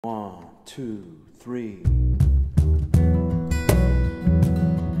1, 2, 3.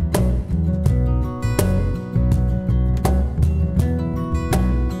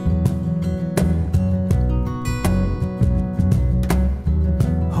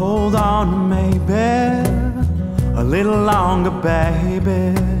 Hold on, maybe a little longer,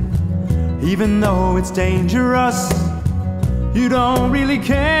 baby. Even though it's dangerous, you don't really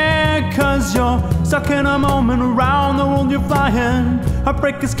care, 'cause you're stuck in a moment. Around the world you're flying.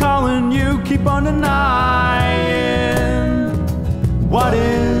 Heartbreak is calling you, keep on denying what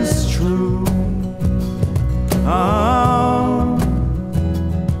is true. Oh,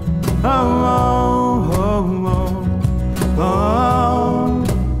 oh, oh, oh, oh, oh,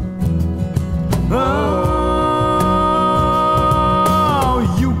 oh.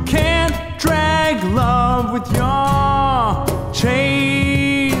 You can't drag love with your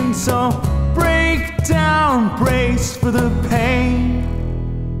chain, so break down, brace for the pain.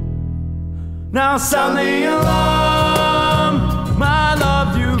 Now sound the alarm, my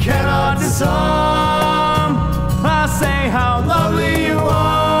love you cannot disarm. I say how lovely you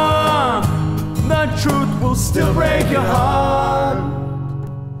are, the truth will still break your heart.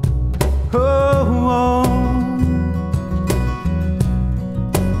 Oh, oh.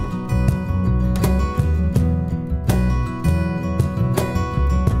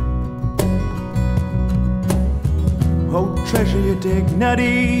 Oh, treasure your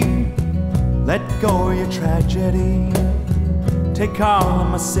dignity, let go of your tragedy. Take all of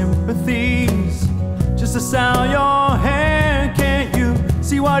my sympathies, just to sell your hair. Can't you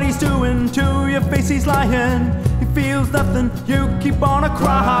see what he's doing to your face? He's lying, he feels nothing, you keep on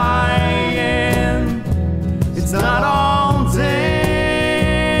crying. It's not all day.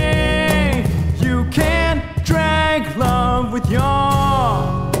 You can't drag love with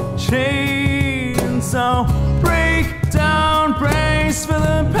your chain, so break down, brace for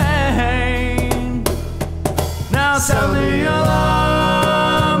the pain. Now sound the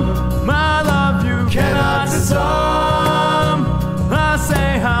alarm, my love you cannot disarm. I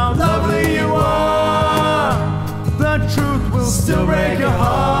say how lovely you are, the truth will still break your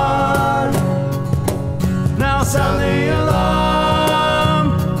heart.